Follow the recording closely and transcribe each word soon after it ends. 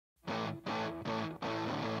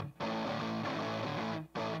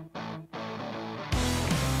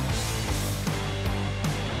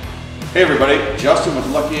Hey everybody, Justin with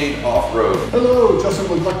Lucky8 Off Road. Hello, Justin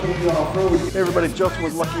with Lucky8 Off Road. Hey everybody, Justin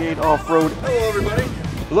with Lucky8 Off Road. Hello everybody.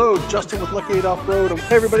 Hello, Justin with Lucky8 Off Road.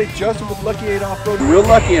 Hey everybody, Justin with Lucky8 Off Road. Real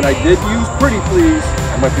lucky, and I did use Pretty Please.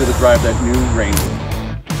 I might be able to drive that new Ranger.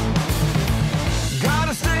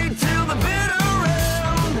 Gotta stay till the bitter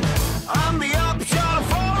end. I'm the upshot of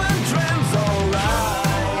fallen trends, alright.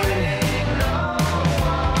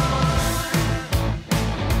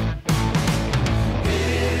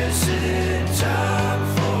 Is it time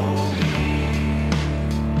for me?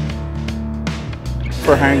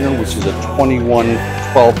 For hanger, which is a 21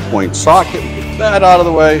 12-point socket. Get that out of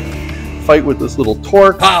the way. Fight with this little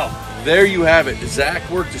torque. Wow, there you have it. Zach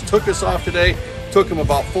work just took us off today. Took him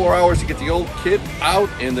about 4 hours to get the old kit out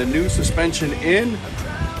and the new suspension in.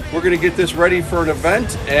 We're gonna get this ready for an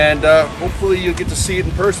event, and hopefully you'll get to see it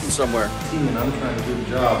in person somewhere. And I'm trying to do the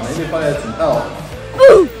job. Maybe if I had some help.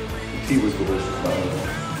 Woo! The tea was delicious, by the way.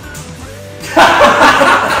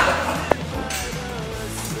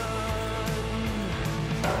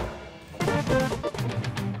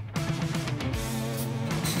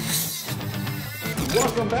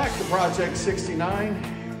 Welcome back to Project 69.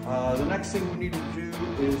 The next thing we need to do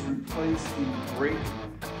is replace the brake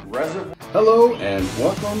reservoir. Hello and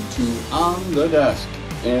welcome to On the Desk.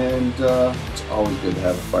 And it's always good to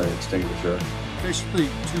have a fire extinguisher. Basically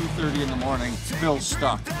 2:30 in the morning, Bill's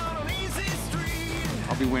stuck.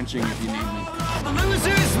 I'll be winching if you need me. The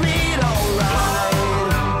losers meet, alright.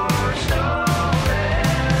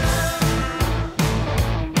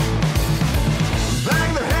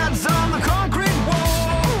 Bang their heads on the concrete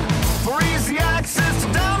wall for easy access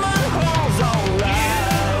to diamond holes, alright.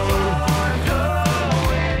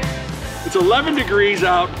 It's 11 degrees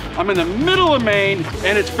out. I'm in the middle of Maine,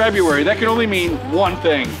 and it's February. That can only mean one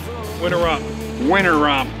thing. Winter rump. Winter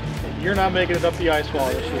rump. You're not making it up the ice wall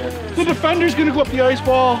this year. The Defender's gonna go up the ice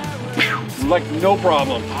wall like no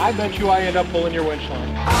problem. I bet you I end up pulling your winch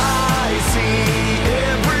line. I see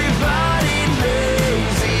everybody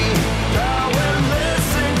lazy,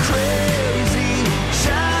 powerless and crazy,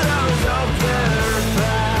 shadows of their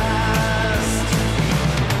past,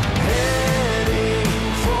 heading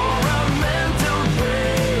for a mental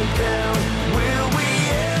breakdown. Will we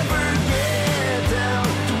ever get down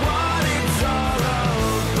to what it's all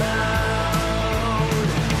about?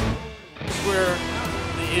 That's where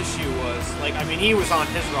the issue was. Like, I mean, he was on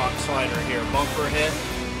his rock slider here, bumper hit.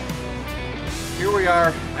 Here we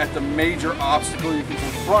are at the major obstacle. You can see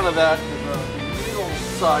in front of that, there's a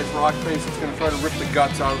middle-sized rock face that's going to try to rip the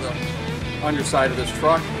guts out of the underside of this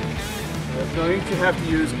truck. I'm going to have to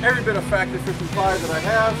use every bit of Factor 55 that I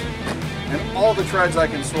have and all the treads I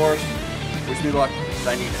can source. Wish me luck,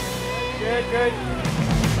 I need it. Good.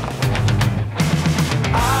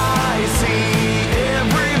 I see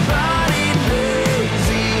everybody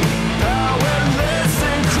lazy, powerless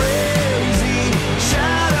and crazy,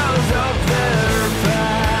 shadows of their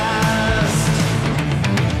past,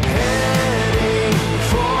 heading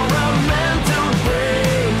for a mental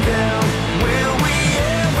breakdown. Will we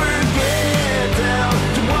ever get down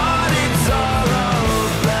to what it's all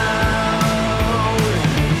about?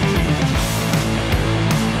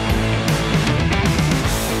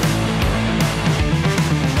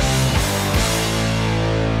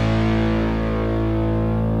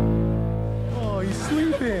 Oh, he's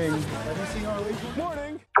sleeping. Have you seen our lazy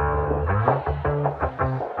morning?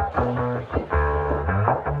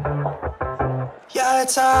 Yeah,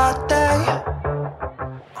 it's our day.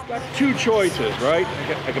 Got two choices, right?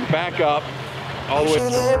 I can back up all the You way.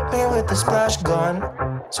 should hit me with the splash gun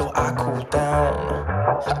so I cool down.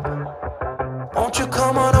 Won't you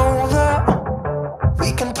come on over?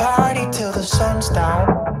 We can party till the sun's down.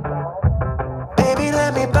 Baby,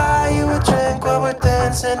 let me buy you a drink while we're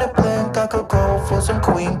dancing to blink. I could go for some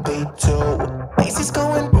Queen Bee too. Macy's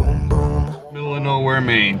going boom boom. Middle of nowhere,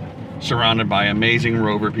 Maine, surrounded by amazing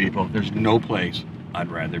rover people. There's no place I'd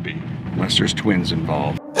rather be, unless there's twins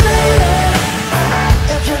involved.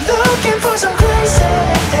 If you're looking for some crazy,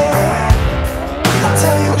 I'll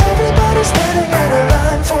tell you everybody's standing in a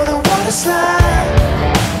line for the water slide.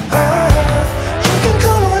 You can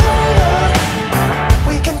come on over,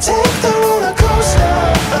 we can take the roller coaster.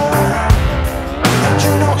 And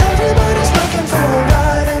you know everybody's looking for a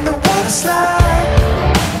ride in the water slide.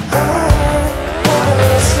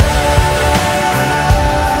 Water slide.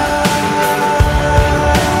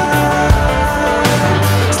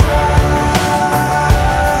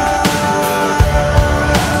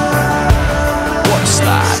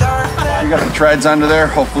 Got the treads under there.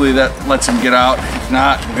 Hopefully that lets him get out. If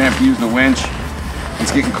not, we're gonna have to use the winch.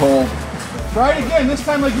 It's getting cold. Try it again, this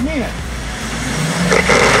time like you mean it.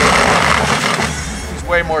 He's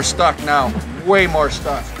way more stuck now. Way more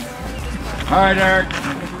stuck. All right, Eric.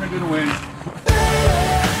 We're gonna do the win.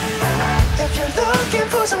 If you're looking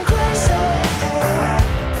for some crazy,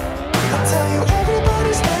 I'll tell you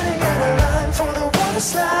everybody's standing in a line for the water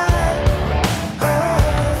slide.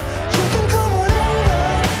 You can come on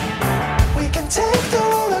over, we can take the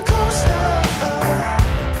roller coaster.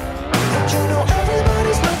 And you know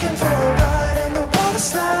everybody's looking for a ride in the water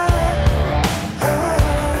slide.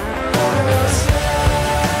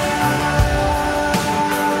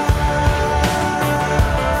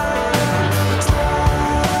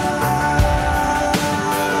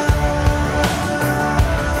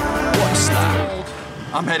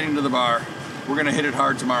 I'm heading to the bar. We're gonna hit it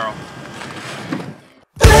hard tomorrow.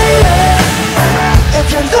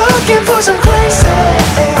 If you're looking for some crazy,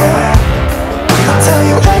 I'll tell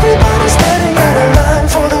you everybody's standing in a line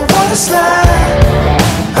for the water slide.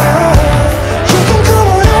 You can come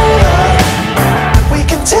on over, we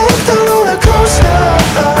can take the roller coaster.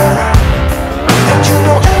 And you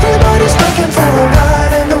know everybody's looking for a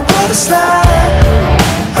ride in the water slide.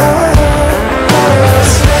 Water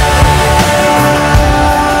slide.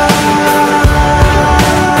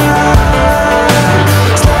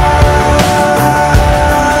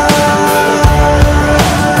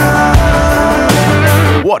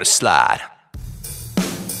 Water slide.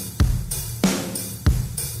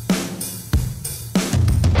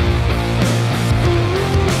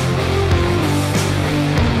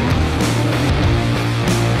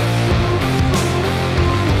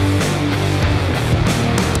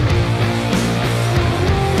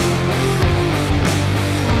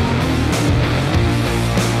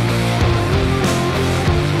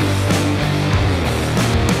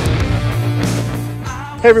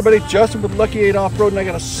 Hey everybody, Justin with Lucky8 Off Road, and I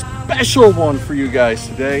got a special one for you guys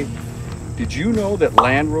today. Did you know that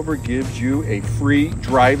Land Rover gives you a free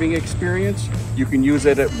driving experience? You can use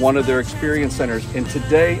it at one of their experience centers, and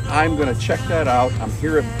today I'm going to check that out. I'm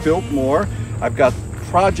here at Biltmore. I've got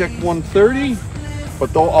Project 130,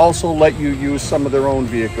 but they'll also let you use some of their own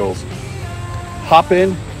vehicles. Hop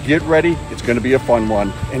in, get ready, it's going to be a fun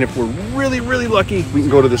one. And if we're really, really lucky, we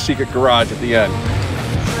can go to the secret garage at the end.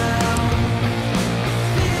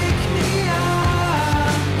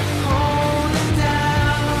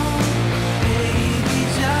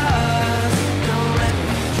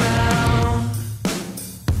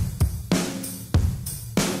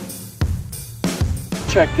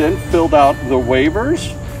 Checked in, filled out the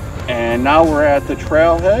waivers, and now we're at the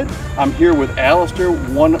trailhead. I'm here with Alistair,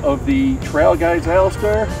 one of the trail guides.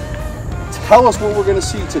 Alistair, tell us what we're going to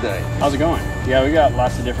see today. How's it going? Yeah, we got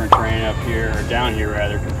lots of different terrain up here, or down here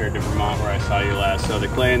rather, compared to Vermont where I saw you last. So the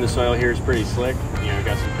clay and the soil here is pretty slick. You know, we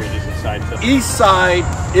got some pretty decent side tilts. East side,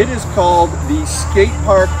 it is called the skate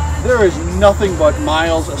park. There is nothing but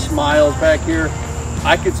miles of smiles back here.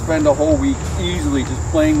 I could spend a whole week easily just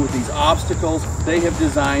playing with these obstacles. They have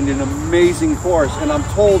designed an amazing course, and I'm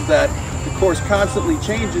told that the course constantly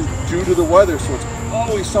changes due to the weather, so it's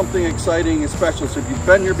always something exciting and special. So if you've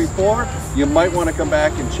been here before, you might want to come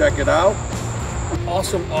back and check it out.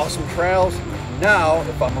 Awesome, awesome trails. Now,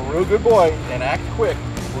 if I'm a real good boy and act quick,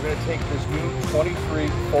 we're going to take this new 23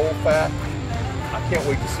 full fat. I can't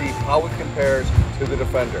wait to see how it compares to the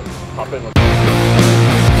Defender. Hop in.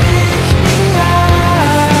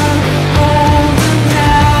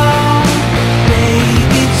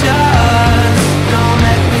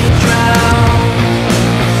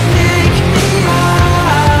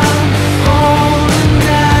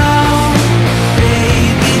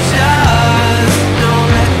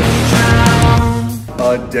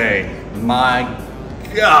 Day. My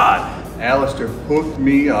God, Alistair hooked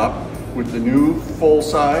me up with the new full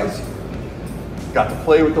size. Got to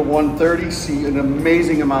play with the 130, see an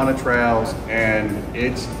amazing amount of trails, and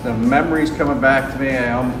it's the memories coming back to me.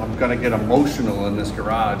 I'm gonna get emotional in this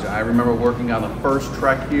garage. I remember working on the first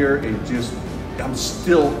trek here, and just I'm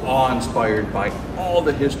still awe-inspired by all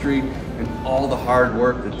the history and all the hard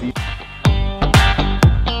work that these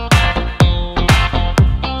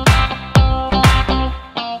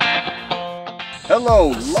Hello,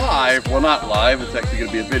 live, well not live, it's actually going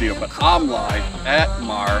to be a video, but I'm live at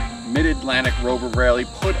MAR, Mid-Atlantic Rover Rally,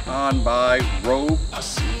 put on by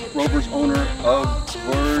Rover's owner of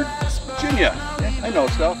Virginia. Yeah, I know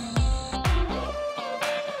stuff.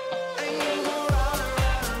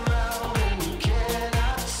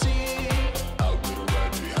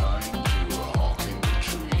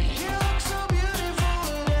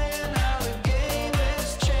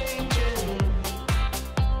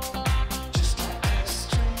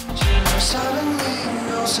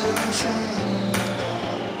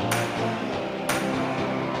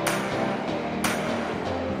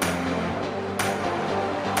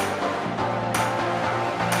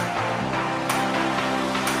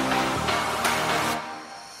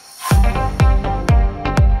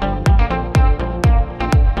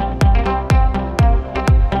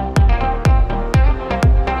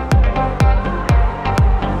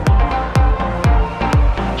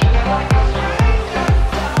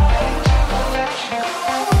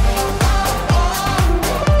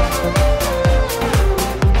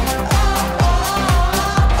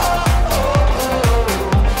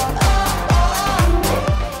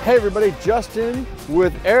 everybody, Justin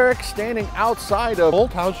with Eric standing outside of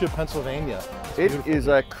Old Township, Pennsylvania. It is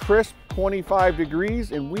a crisp 25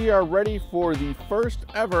 degrees and we are ready for the first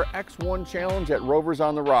ever X1 challenge at Rovers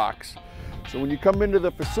on the Rocks. So when you come into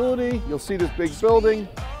the facility, you'll see this big building.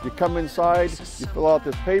 You come inside, you fill out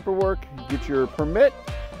this paperwork, get your permit,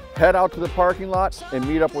 head out to the parking lot and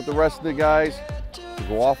meet up with the rest of the guys to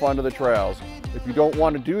go off onto the trails. If you don't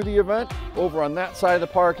want to do the event, over on that side of the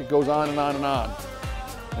park, it goes on and on and on.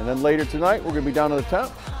 And then later tonight, we're going to be down to the tent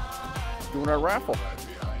doing our raffle.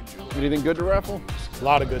 Anything good to raffle? A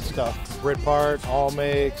lot of good stuff. Britpart, All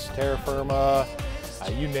Makes, Terra Firma,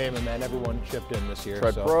 you name it, man. Everyone chipped in this year.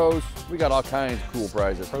 Tread Pros. We got all kinds of cool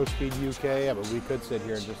prizes. Pro Speed UK, yeah, but we could sit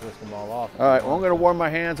here and just list them all off. All right, well, I'm going to warm my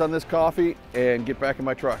hands on this coffee and get back in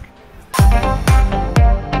my truck.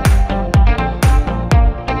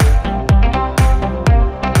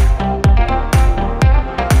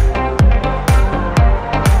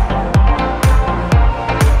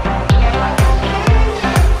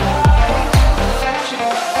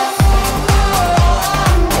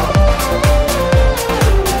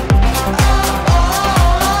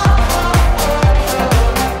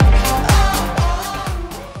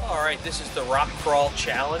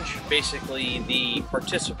 Challenge. Basically, the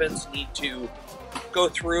participants need to go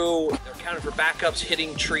through, they're counted for backups,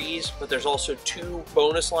 hitting trees, but there's also 2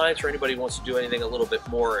 bonus lines for anybody who wants to do anything a little bit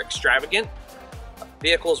more extravagant.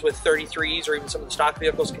 Vehicles with 33s or even some of the stock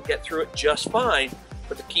vehicles can get through it just fine,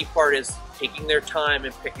 but the key part is taking their time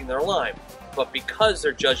and picking their line. But because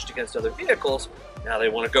they're judged against other vehicles, now they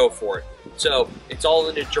want to go for it. So it's all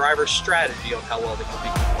in the driver's strategy on how well they can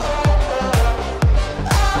be.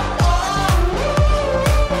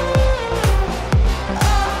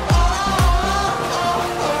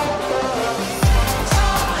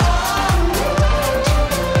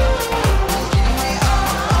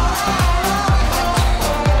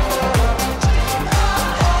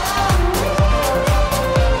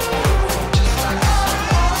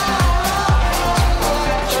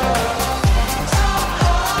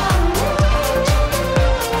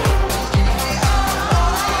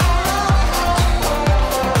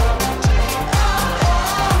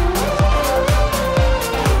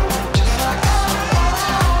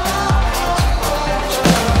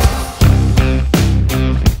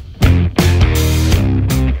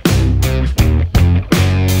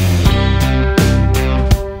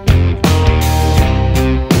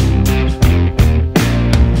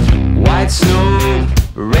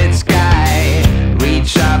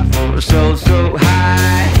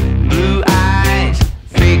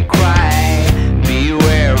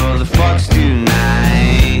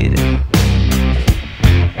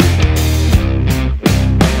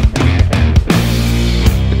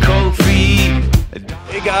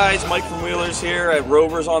 Mike from Wheelers here at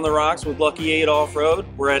Rovers on the Rocks with Lucky8 Off Road.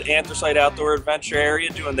 We're at Anthracite Outdoor Adventure Area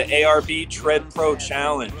doing the ARB Tread Pro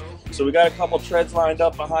Challenge. So we got a couple treads lined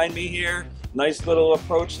up behind me here. Nice little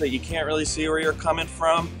approach that you can't really see where you're coming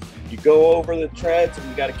from. You go over the treads and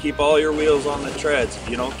you got to keep all your wheels on the treads. If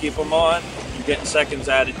you don't keep them on, you're getting seconds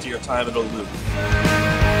added to your time at a loop.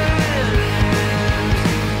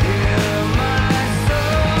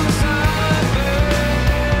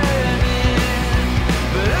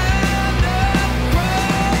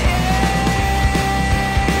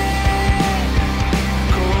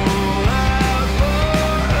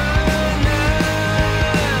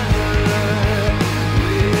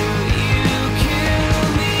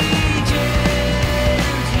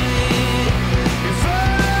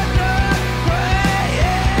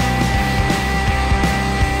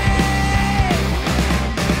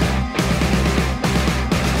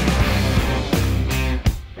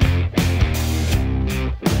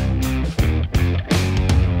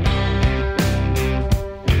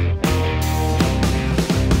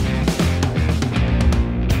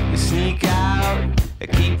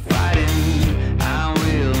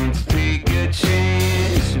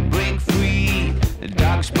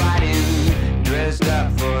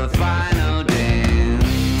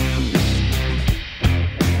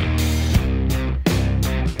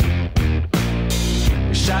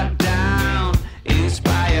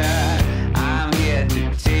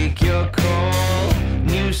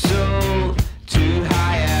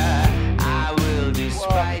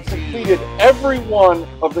 Every one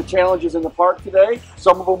of the challenges in the park today.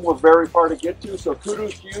 Some of them were very far to get to, so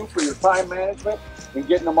kudos to you for your time management and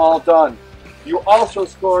getting them all done. You also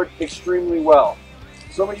scored extremely well.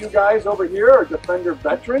 Some of you guys over here are Defender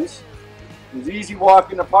veterans. It's easy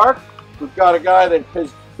walk in the park. We've got a guy that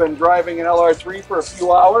has been driving an LR3 for a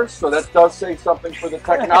few hours, so that does say something for the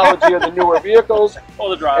technology of the newer vehicles. Or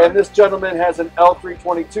the driver. And this gentleman has an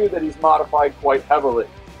L322 that he's modified quite heavily.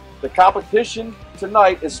 The competition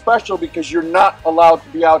tonight is special because you're not allowed to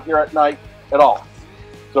be out here at night at all.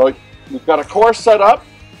 So we've got a course set up.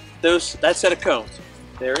 That set of cones.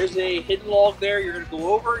 There is a hidden log there you're going to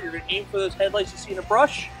go over. You're going to aim for those headlights you see in a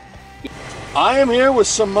brush. I am here with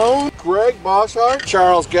Simone, Greg Boshart,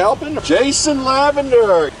 Charles Galpin, Jason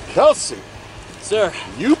Lavender, Kelsey. Sir.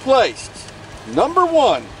 You placed number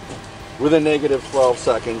 1 with a negative 12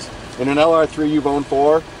 seconds in an LR3 you've owned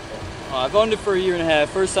for? I've owned it for a year and a half.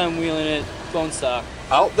 First time wheeling it, bone stock.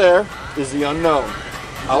 Out there is the unknown.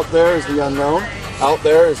 Out there is the unknown. Out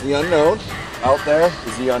there is the unknown. Out there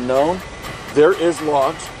is the unknown. There is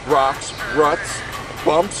logs, rocks, ruts,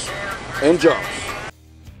 bumps, and jumps.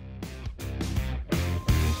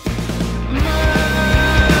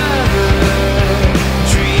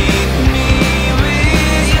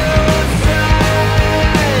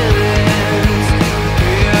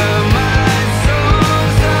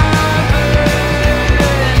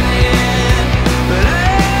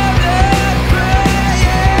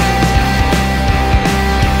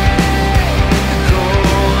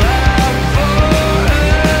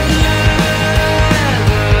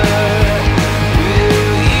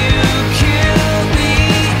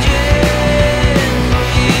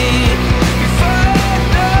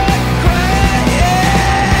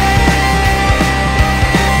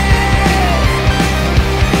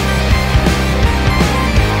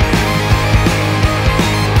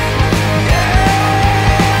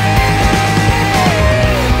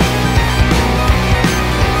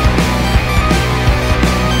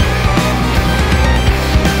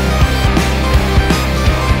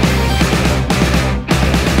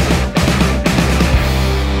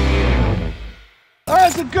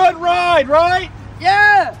 That's a good ride, right?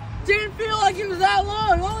 Yeah! Didn't feel like it was that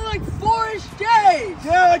long. Only like 4-ish days.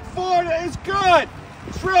 Yeah, like 4 days. It's good.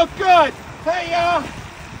 It's real good. Hey,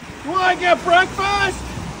 you want to get breakfast?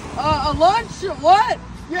 A lunch? What?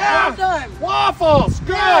 Yeah. What time? Waffles.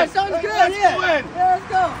 Good. Yeah, sounds good. Let's Yeah. go in. Yeah, let's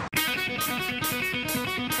go.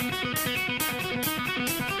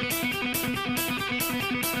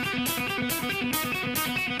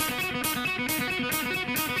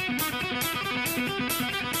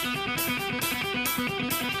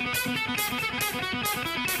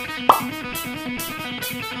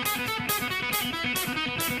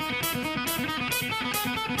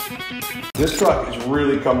 This truck has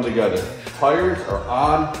really come together. Tires are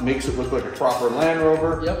on, makes it look like a proper Land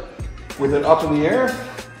Rover. Yep. With it up in the air,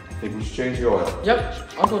 I think we should change the oil. Yep.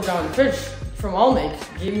 Uncle John Fish from All Makes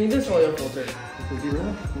gave me this oil filter. Did you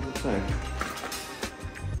really? What does it say?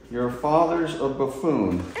 Your father's a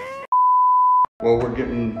buffoon. Well,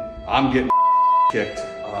 I'm getting kicked.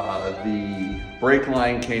 The brake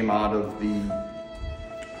line came out of the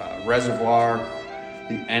reservoir.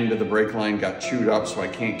 The end of the brake line got chewed up, so I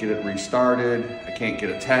can't get it restarted. I can't get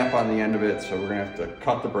a tap on the end of it, so we're gonna have to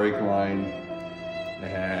cut the brake line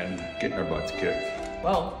and get our butts kicked.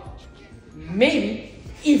 Well, maybe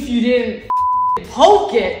if you didn't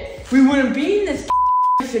poke it, we wouldn't be in this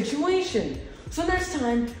situation. So next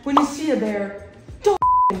time when you see a bear, don't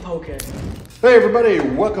poke it. Hey everybody,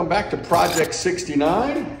 welcome back to Project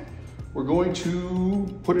 69. We're going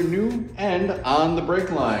to put a new end on the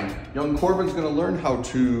brake line. Young Corbin's gonna learn how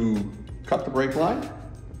to cut the brake line,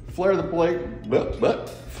 flare the brake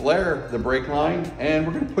line, and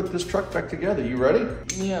we're gonna put this truck back together. You ready?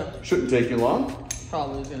 Yeah. Shouldn't take you long.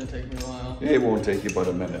 Probably is gonna take me a while. It won't take you but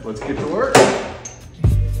a minute. Let's get to work.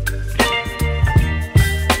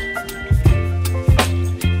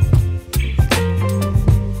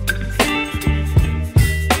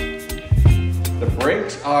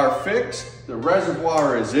 Brakes are fixed, the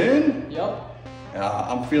reservoir is in. Yep.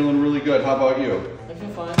 I'm feeling really good. How about you? I feel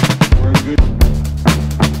fine. We're in good.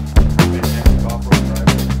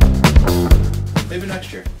 Maybe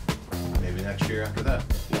next year. Maybe next year after that.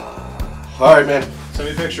 All right, man. Send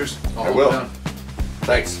me pictures. I'll I hold will. it down.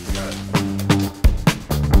 Thanks. You got it.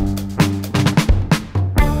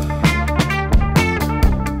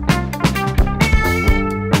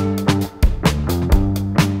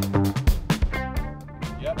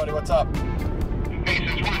 Yeah, buddy, what's up? Hey,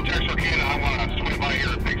 since we're in Texarkana, I want to swing by here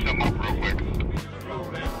and pick something up real quick.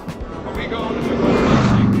 Are we going to?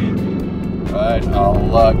 All right,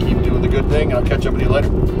 I'll keep doing the good thing, and I'll catch up with you later.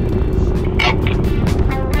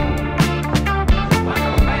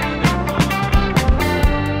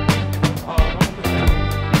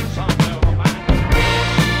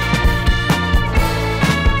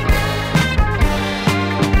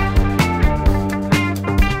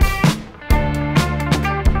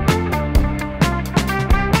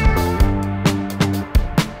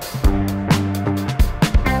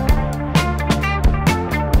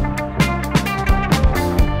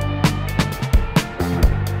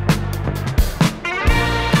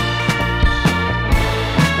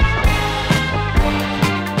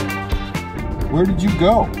 Where did you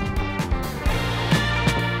go?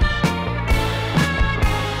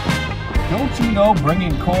 Don't you know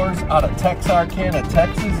bringing Coors out of Texarkana,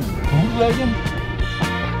 Texas is bootlegging?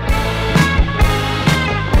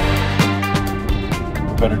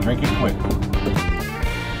 Better drink it quick. Look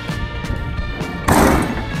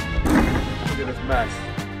at this mess.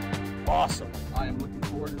 Awesome. I am looking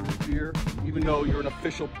forward to this beer, even though you're an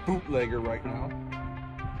official bootlegger right now.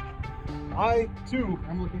 I, too,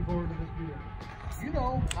 am looking forward to this beer. Do you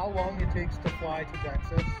know how long it takes to fly to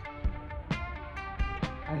Texas?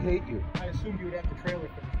 I hate you. I assumed you would have the trailer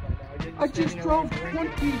finished by now. Yet you're I just standing drove over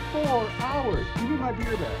drinking. 24 hours. Give me my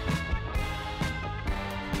beer back.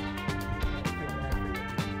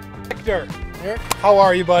 Victor, how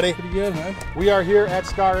are you, buddy? Pretty good, man. We are here at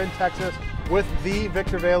Scar in Texas with the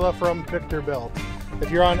Victor Vela from Victor Built. If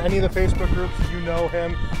you're on any of the Facebook groups, you know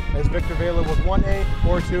him as Victor Vela with 1A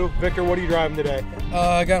or 2. Victor, what are you driving today?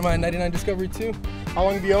 I got my 99 Discovery 2. How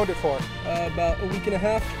long have you owned it for? About a week and a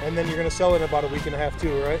half. And then you're going to sell it in about a week and a half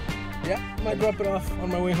too, right? Yeah, might drop it off on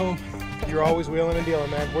my way home. You're always wheeling and dealing,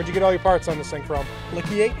 man. Where'd you get all your parts on this thing from?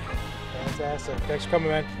 Lucky8. Fantastic. Thanks for coming,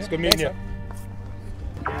 man. It's good meeting you.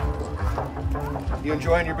 You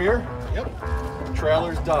enjoying your beer? Yep.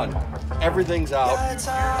 Trailer's done. Everything's out.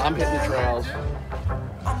 I'm hitting the trails.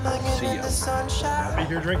 See ya. I'll be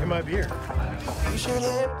here drinking my beer. You should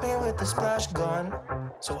hit me with the splash gun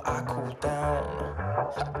so I cool down.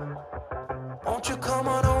 Won't you come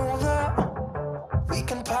on over? We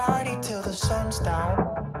can party till the sun's down.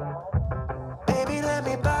 Baby, let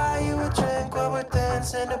me buy you a drink while we're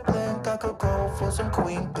dancing a blink. I could go for some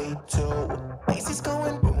Queen Bee too. Bass is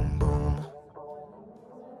going boom boom.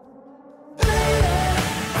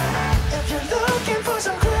 If you're looking for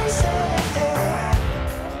some crazy,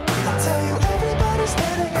 I'll tell you everybody's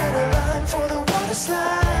standing in a line for the water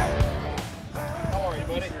slide. How are you,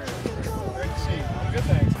 buddy? Great to see you. I'm good,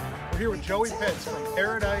 thanks. We're here with Joey Pitts from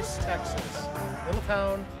Paradise, Texas. Little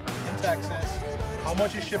town in Texas. How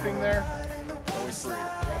much is shipping there? Always free.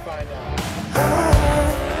 We'll find out.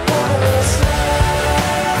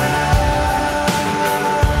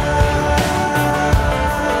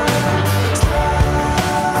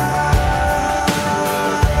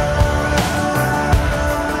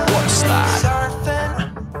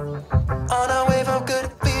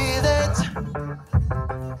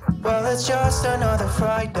 It's just another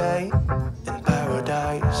Friday in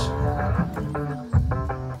paradise.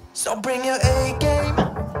 So bring your A game,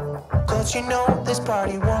 cause you know this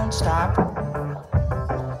party won't stop.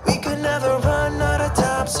 We could never run out of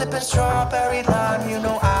time, sipping strawberry lime. You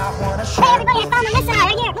know I wanna share. Hey everybody, I found Melissa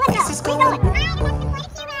right here. Melissa, this is where going. you going?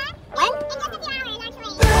 When?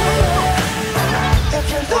 If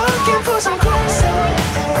you're looking for some crazy,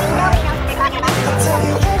 I'll tell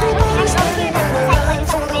you everybody's standing in a line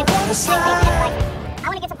for the water slide. I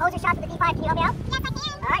want to get some poser shots of the D5. Can you help me out? Yes, I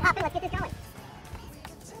can. All right, hop in. Let's get this going.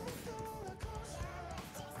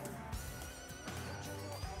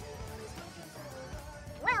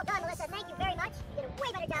 Well done, Melissa. Thank you very much. You did a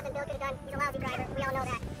way better job than Bill could have done. He's a lousy driver. We all know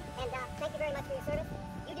that. And thank you very much for your service.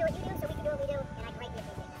 You do what you do, so we can do what we do, and I greatly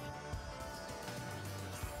appreciate that.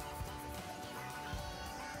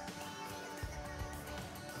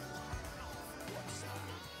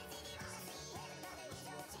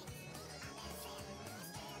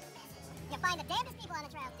 You find the damnedest people on the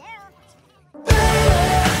trail, Daryl.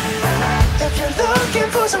 If you're looking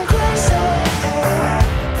for some crazy,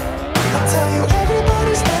 I'll tell you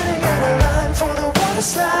everybody's standing in a line for the water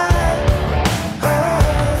slide.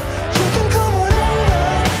 You can come on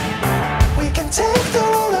over, we can take the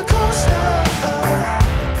roller coaster.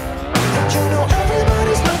 And you know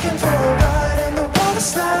everybody's looking for a ride in the water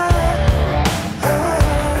slide.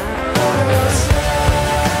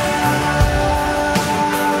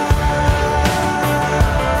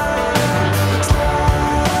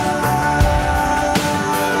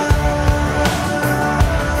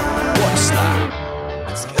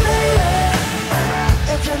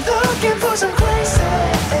 Looking for some crazy,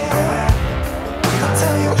 I'll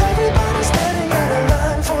tell you everybody's standing in a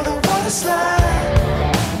line for the water slide.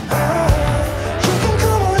 You can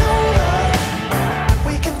come on over,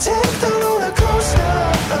 we can take the roller coaster.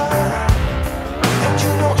 And you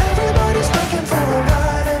know everybody's looking for a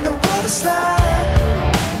ride in the water slide.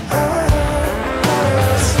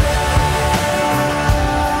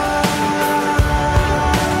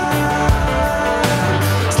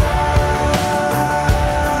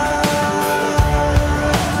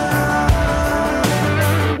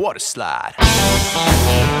 Water slide.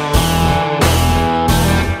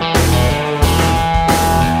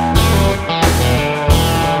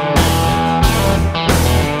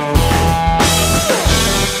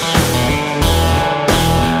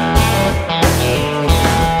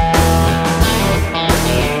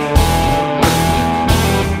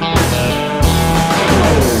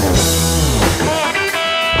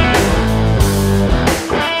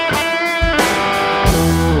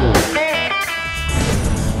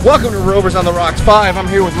 Welcome to Rovers on the Rocks 5. I'm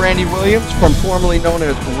here with Randy Williams, from formerly known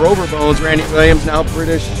as Rover Bones. Randy Williams, now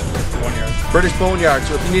British Boneyard.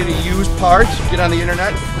 So if you need to use parts, get on the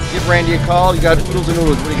internet, give Randy a call. You got oodles and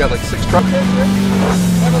oodles. What do you got, like 6 trucks?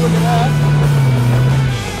 Have a look at that.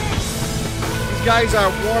 These guys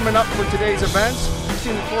are warming up for today's events. You've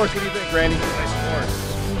seen the course. What do you think, Randy? Nice course.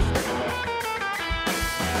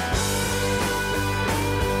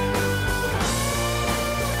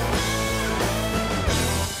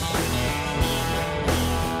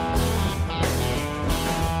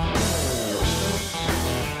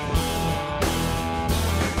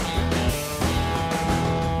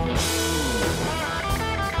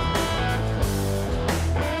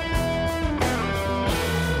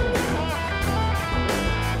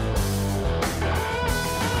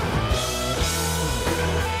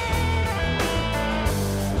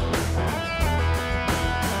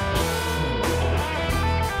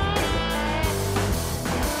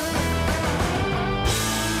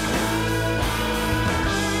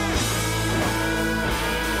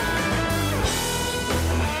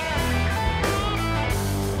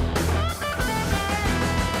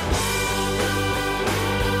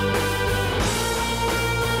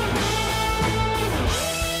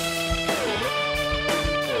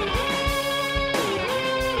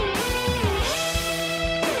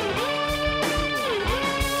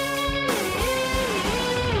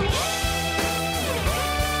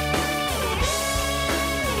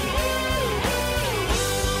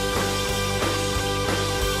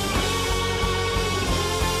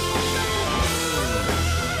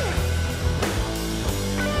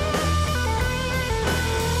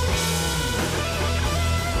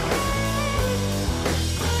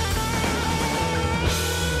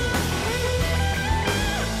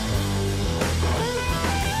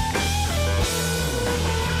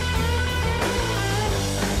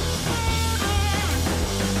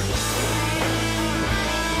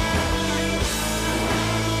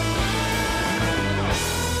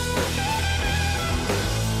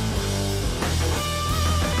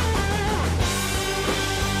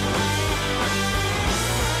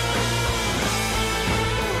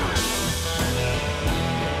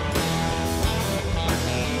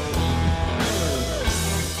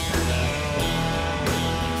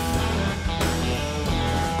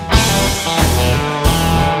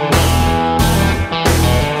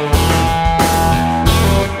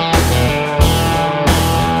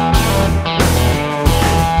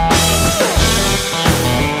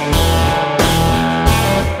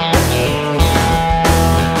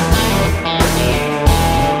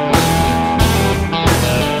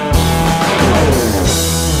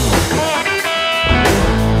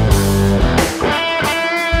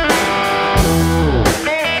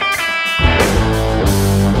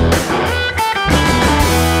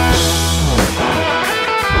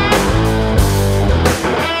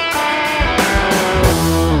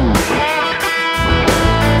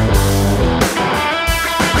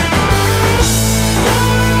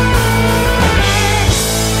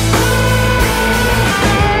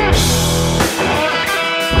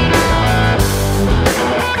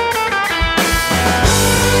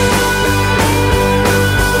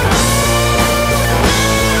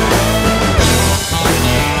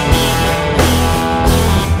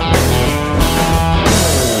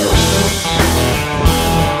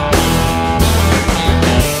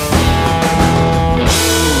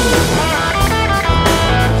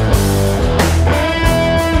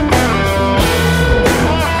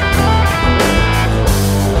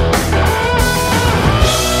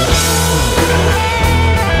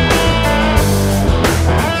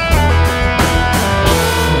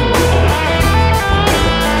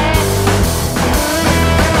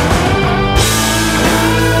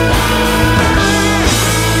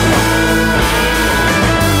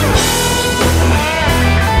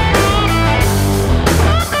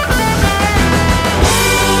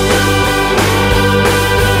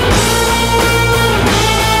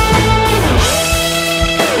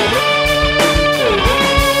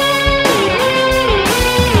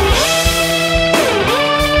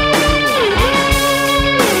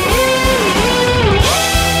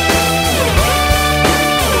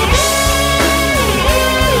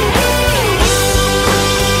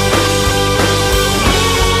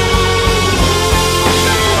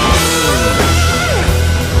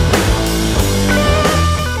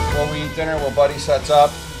 Buddy sets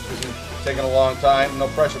up. This is taking a long time. No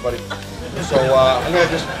pressure, buddy. So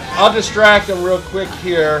I'll distract him real quick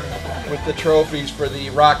here with the trophies for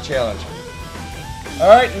the rock challenge. All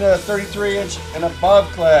right, in the 33-inch and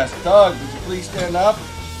above class, Doug, would you please stand up?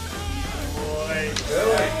 Boy,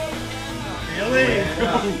 Billy.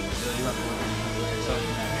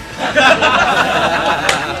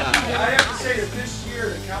 have to say that this year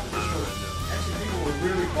the competition was actually people were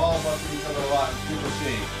really balling up to each other a lot. People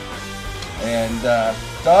see. And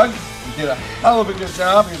Doug, you did a hell of a good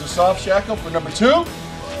job. Here's a soft shackle for number 2.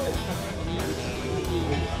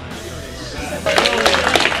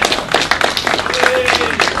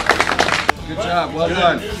 Good job, well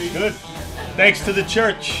done. Good. Thanks to the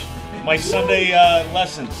church. My Sunday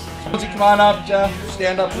lessons. Would you come on up, Jeff?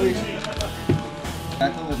 Stand up, please.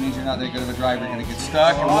 That means you're not that good of a driver. You're going to get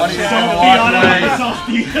stuck, and one of you is going to walk away.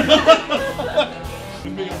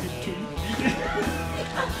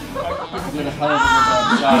 You did a hell of a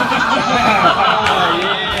good job.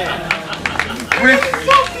 With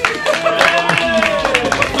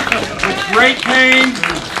great pain,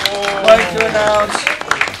 I'd like to announce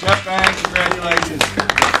Jeff Banks, congratulations.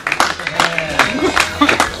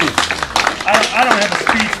 I don't have a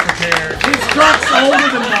speech prepared. His truck's older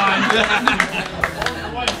than mine.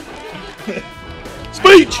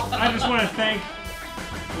 Speech! I just want to thank,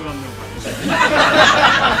 well, nobody.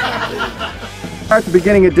 At the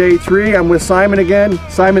beginning of day 3, I'm with Simon again.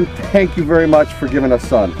 Simon, thank you very much for giving us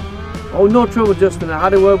sun. Oh, no trouble, Justin. I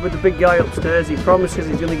had a word with the big guy upstairs. He promises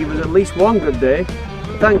he's going to give us at least one good day.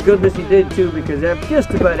 Thank goodness he did too, because just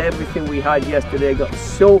about everything we had yesterday got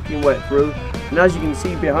soaking wet through. And as you can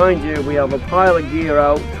see behind you, we have a pile of gear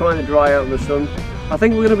out, trying to dry out in the sun. I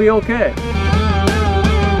think we're going to be okay.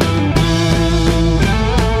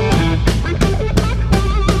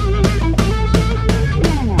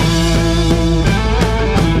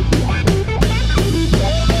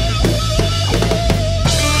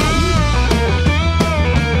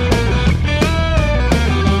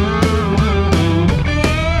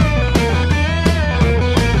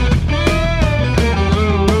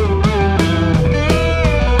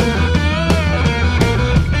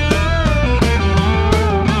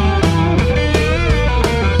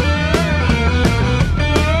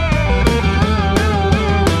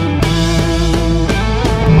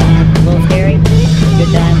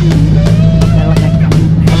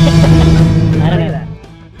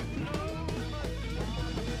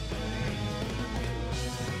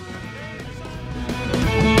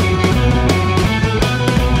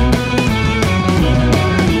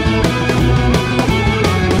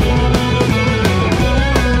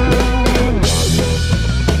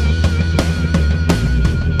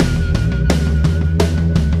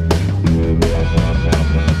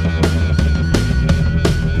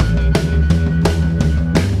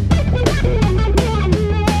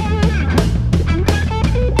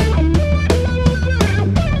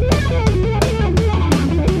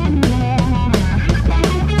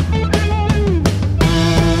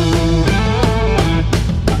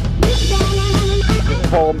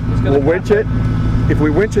 We'll winch it. If we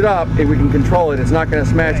winch it up and we can control it, it's not going to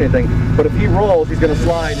smash anything. But if he rolls, he's going to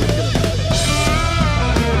slide.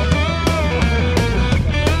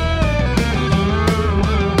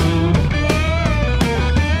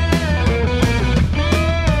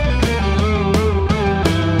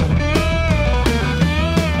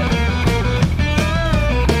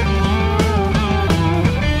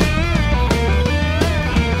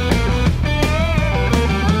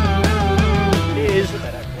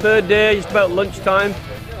 Third day, just about lunchtime.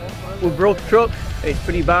 We broke the truck. It's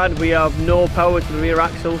pretty bad. We have no power to the rear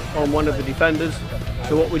axle on one of the defenders.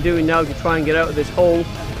 So what we're doing now to try and get out of this hole,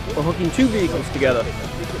 we're hooking 2 vehicles together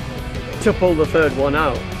to pull the third one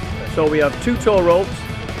out. So we have 2 tow ropes,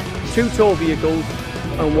 2 tow vehicles,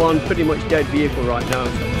 and 1 pretty much dead vehicle right now.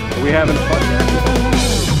 So we're having fun.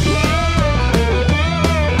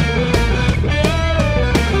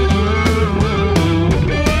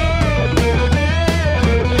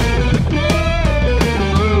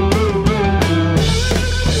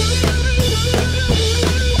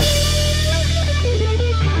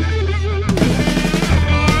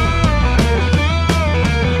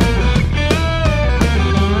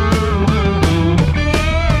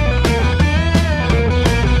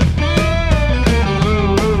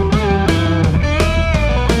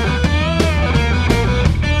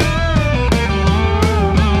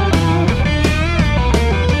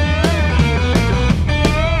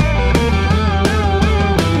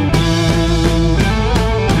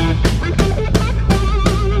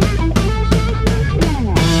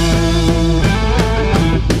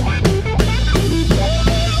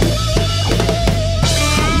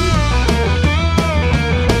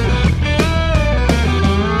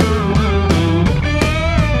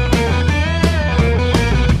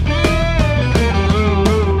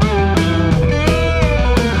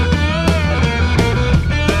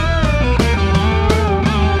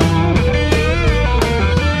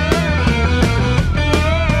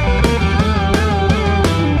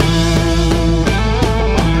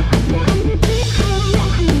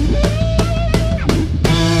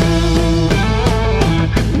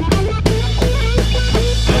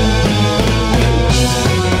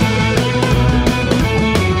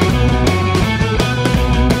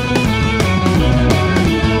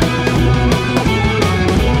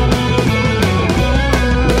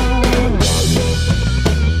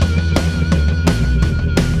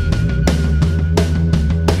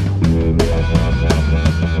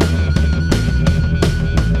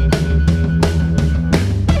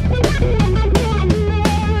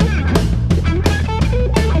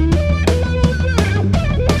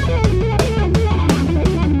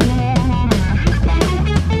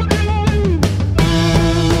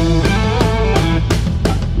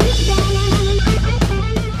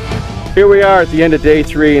 Here we are at the end of day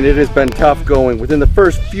 3, and it has been tough going. Within the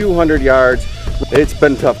first few hundred yards, it's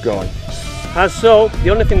been tough going. As so,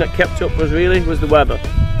 the only thing that kept up was the weather.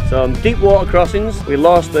 Some deep water crossings. We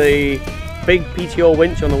lost the big PTO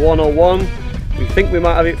winch on the 101. We think we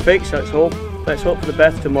might have it fixed. Let's hope for the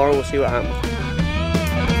best tomorrow. We'll see what happens.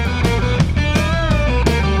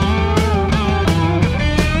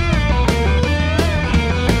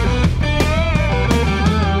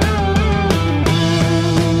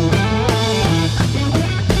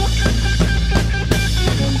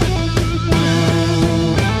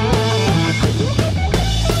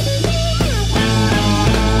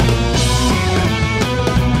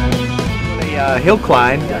 Hill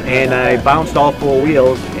climb, and I bounced all 4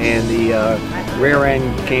 wheels, and the rear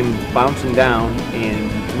end came bouncing down and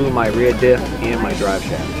blew my rear diff and my drive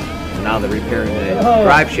shaft. So now they're repairing the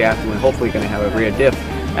drive shaft, and we're hopefully going to have a rear diff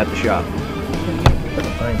at the shop.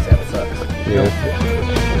 That sucks. Yeah.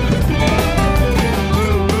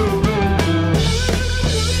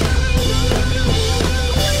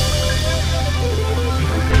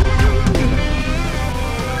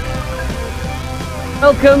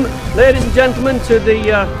 Welcome, ladies and gentlemen, to the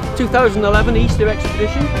 2011 Easter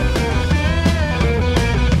Expedition.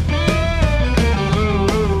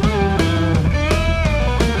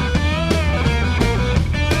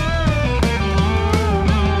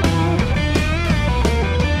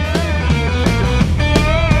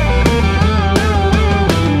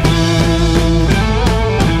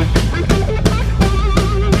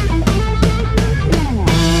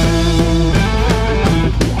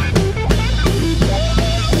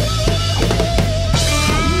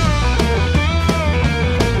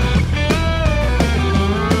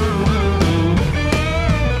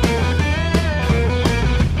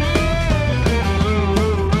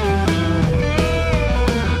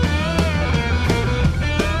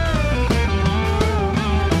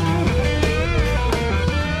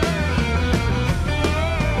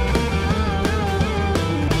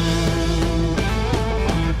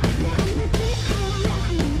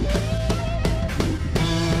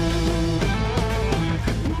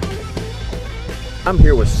 I'm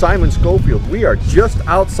here with Simon Schofield. We are just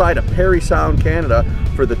outside of Parry Sound, Canada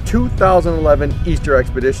for the 2011 Easter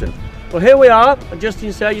Expedition. Well, here we are, just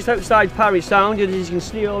outside Parry Sound. As you can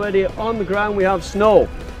see already on the ground we have snow. If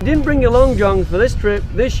you didn't bring your long johns for this trip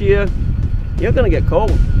this year, you're going to get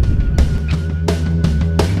cold.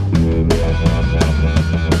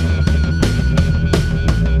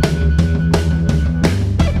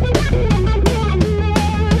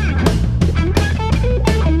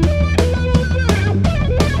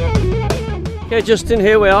 Okay, Justin,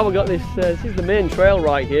 here we are. We've got this, this is the main trail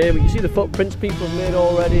right here. We can see the footprints people have made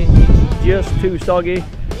already. It's just too soggy.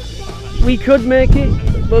 We could make it,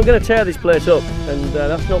 but we're going to tear this place up, and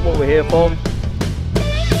that's not what we're here for.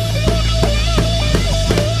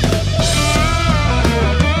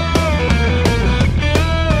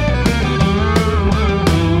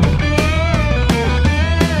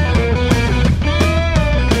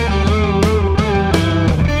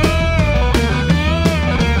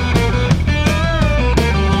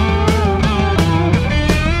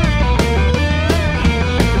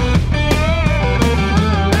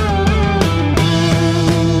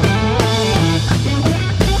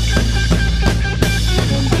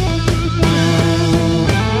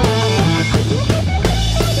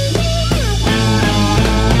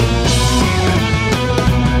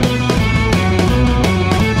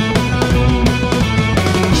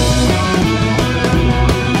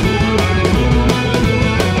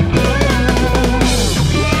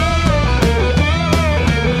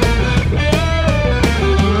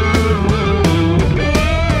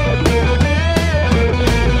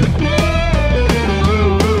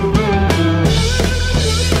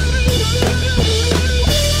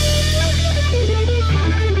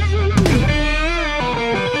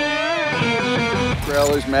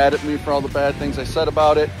 Mad at me for all the bad things I said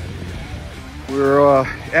about it. We're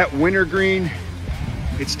at Wintergreen.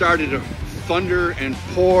 It started to thunder and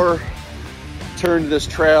pour, turned this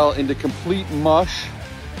trail into complete mush,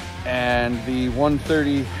 and the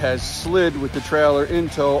 130 has slid with the trailer in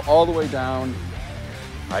tow all the way down.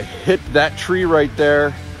 I hit that tree right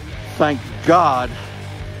there. Thank God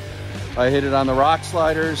I hit it on the rock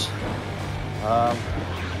sliders. I'll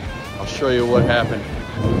show you what happened.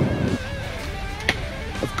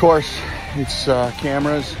 Of course, it's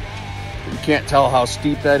cameras. You can't tell how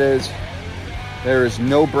steep that is. There is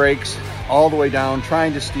no brakes, all the way down,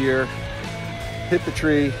 trying to steer. Hit the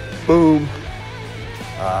tree, boom.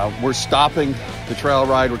 We're stopping the trail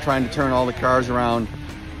ride. We're trying to turn all the cars around.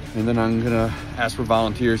 And then I'm gonna ask for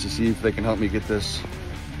volunteers to see if they can help me get this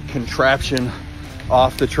contraption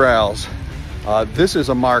off the trails. This is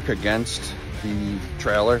a mark against the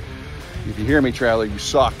trailer. If you hear me, trailer, you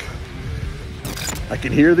suck. I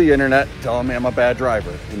can hear the internet telling me I'm a bad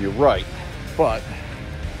driver, and you're right, but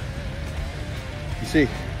you see,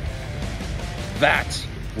 that's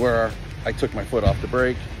where I took my foot off the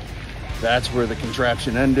brake. That's where the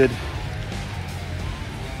contraption ended.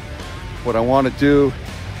 What I want to do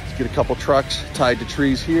is get a couple trucks tied to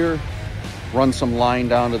trees here, run some line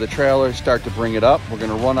down to the trailer, start to bring it up. We're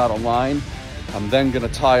going to run out of line. I'm then going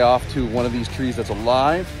to tie off to one of these trees that's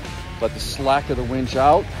alive, let the slack of the winch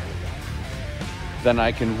out. Then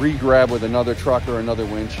I can re-grab with another truck or another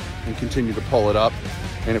winch and continue to pull it up.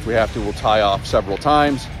 And if we have to, we'll tie off several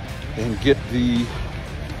times and get the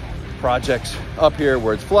projects up here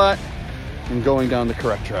where it's flat and going down the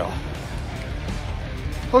correct trail.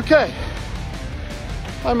 Okay,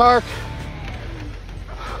 hi Mark.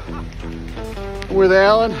 I'm with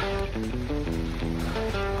Alan.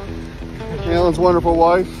 Alan's wonderful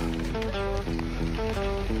wife.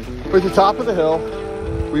 We're at the top of the hill.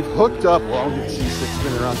 We've hooked up, well, I'll get C6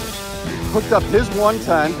 spinning around. Hooked up his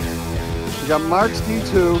 110. We got Mark's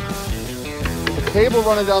D2, a cable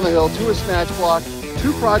running down the hill to a snatch block,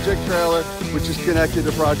 to project trailer, which is connected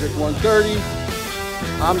to project 130.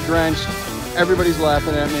 I'm drenched. Everybody's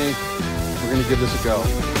laughing at me. We're gonna give this a go.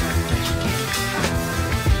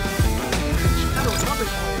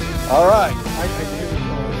 All right.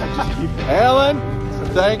 Alan,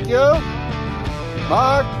 thank you.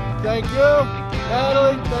 Mark, thank you.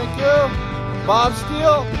 Natalie, thank you. Bob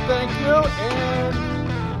Steele, thank you.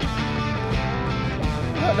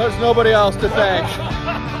 And there's nobody else to thank.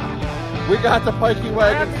 We got the Pikey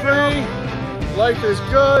Wagon free. Life is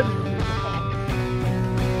good.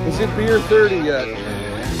 Is it beer 30 yet?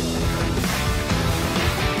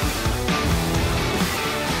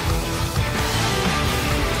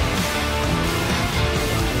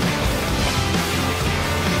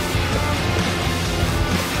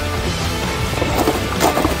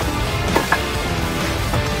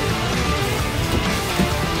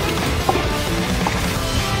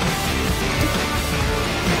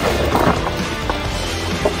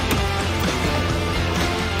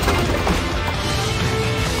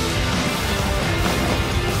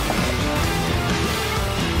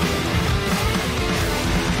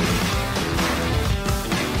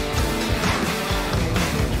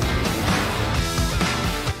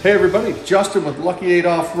 Hey everybody, Justin with Lucky8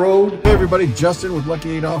 Off Road. Hey everybody, Justin with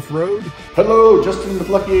Lucky8 Off Road. Hello, Justin with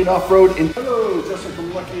Lucky8 Off Road. And hello, Justin from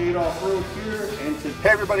Lucky8 Off Road here. And hey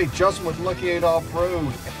everybody, Justin with Lucky8 Off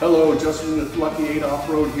Road. Hello, Justin with Lucky8 Off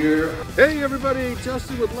Road here. Hey everybody,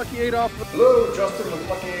 Justin with Lucky8 Off Road. Hello, Justin with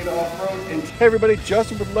Lucky8 Off Road. And hey everybody,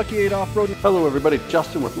 Justin with Lucky8 Off Road. Hello everybody,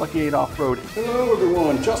 Justin with Lucky8 Off Road. Hello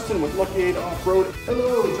everyone, Justin with Lucky8 Off Road.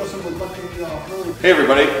 Hello, Justin with Lucky8 Off Road. Hey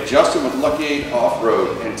everybody, Justin with Lucky8 Off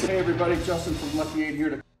Road. And hey everybody, Justin from Lucky8 here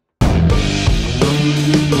to